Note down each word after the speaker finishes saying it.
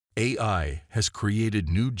AI has created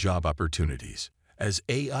new job opportunities. As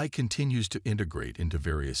AI continues to integrate into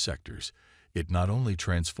various sectors, it not only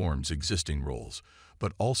transforms existing roles,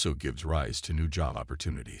 but also gives rise to new job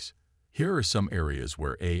opportunities. Here are some areas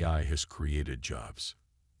where AI has created jobs.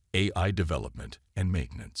 AI development and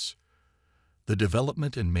maintenance. The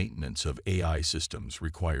development and maintenance of AI systems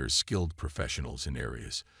requires skilled professionals in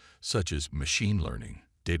areas such as machine learning,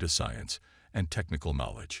 data science, and technical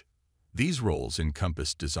knowledge. These roles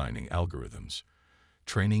encompass designing algorithms,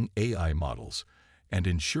 training AI models, and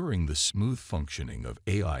ensuring the smooth functioning of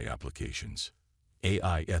AI applications.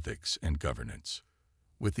 AI ethics and governance.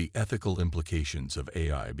 With the ethical implications of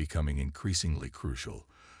AI becoming increasingly crucial,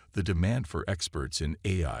 the demand for experts in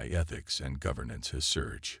AI ethics and governance has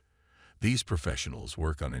surged. These professionals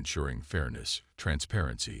work on ensuring fairness,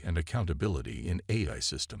 transparency, and accountability in AI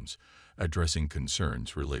systems, addressing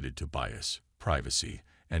concerns related to bias, privacy,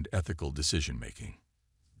 and ethical decision-making.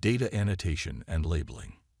 Data annotation and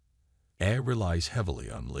labeling. AI relies heavily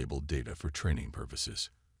on labeled data for training purposes.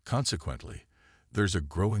 Consequently, there's a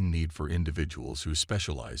growing need for individuals who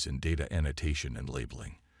specialize in data annotation and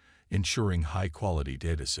labeling, ensuring high-quality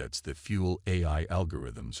datasets that fuel AI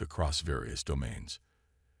algorithms across various domains.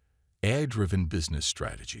 AI-driven business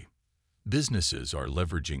strategy. Businesses are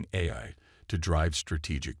leveraging AI to drive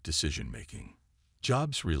strategic decision-making.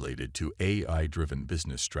 Jobs related to AI-driven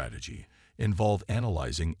business strategy involve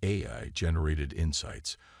analyzing AI-generated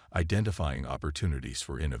insights, identifying opportunities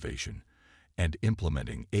for innovation, and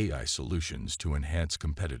implementing AI solutions to enhance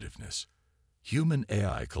competitiveness.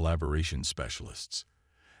 Human-AI collaboration specialists.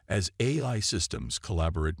 As AI systems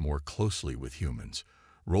collaborate more closely with humans,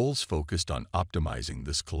 roles focused on optimizing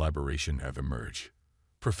this collaboration have emerged.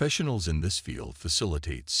 Professionals in this field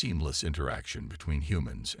facilitate seamless interaction between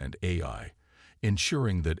humans and AI,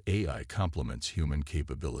 ensuring that AI complements human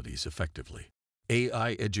capabilities effectively.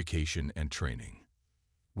 AI education and training.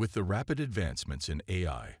 With the rapid advancements in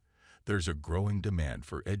AI, there's a growing demand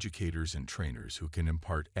for educators and trainers who can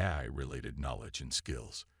impart AI-related knowledge and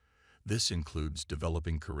skills. This includes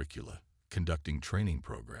developing curricula, conducting training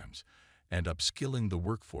programs, and upskilling the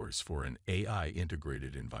workforce for an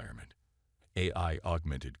AI-integrated environment.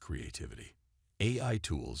 AI-augmented creativity. AI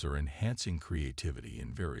tools are enhancing creativity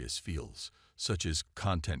in various fields, such as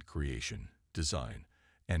content creation, design,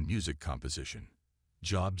 and music composition.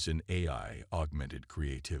 Jobs in AI-augmented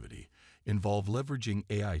creativity involve leveraging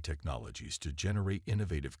AI technologies to generate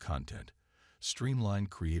innovative content, streamline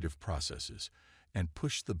creative processes, and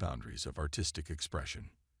push the boundaries of artistic expression.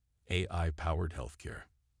 AI-powered healthcare.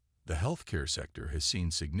 The healthcare sector has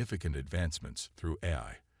seen significant advancements through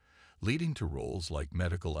AI, leading to roles like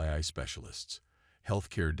medical AI specialists,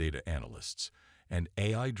 healthcare data analysts, and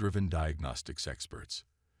AI-driven diagnostics experts.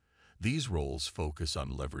 These roles focus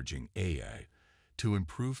on leveraging AI to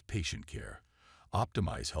improve patient care,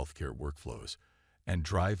 optimize healthcare workflows, and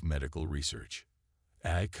drive medical research.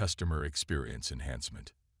 AI customer experience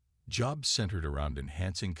enhancement. Jobs centered around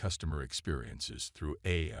enhancing customer experiences through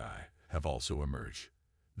AI have also emerged.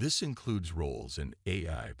 This includes roles in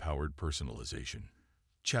AI-powered personalization,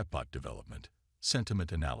 chatbot development,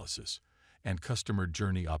 sentiment analysis, and customer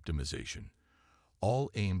journey optimization,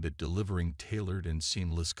 all aimed at delivering tailored and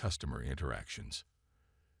seamless customer interactions.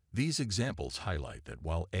 These examples highlight that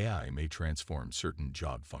while AI may transform certain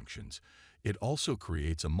job functions, it also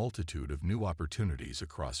creates a multitude of new opportunities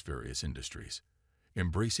across various industries.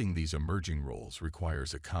 Embracing these emerging roles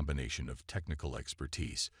requires a combination of technical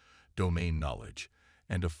expertise, domain knowledge,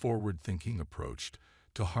 and a forward-thinking approach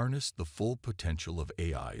to harness the full potential of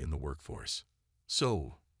AI in the workforce.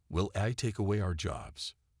 So, will AI take away our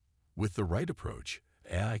jobs? With the right approach,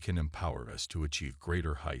 AI can empower us to achieve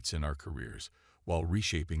greater heights in our careers while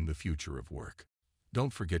reshaping the future of work.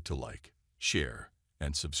 Don't forget to like, share,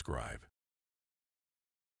 and subscribe.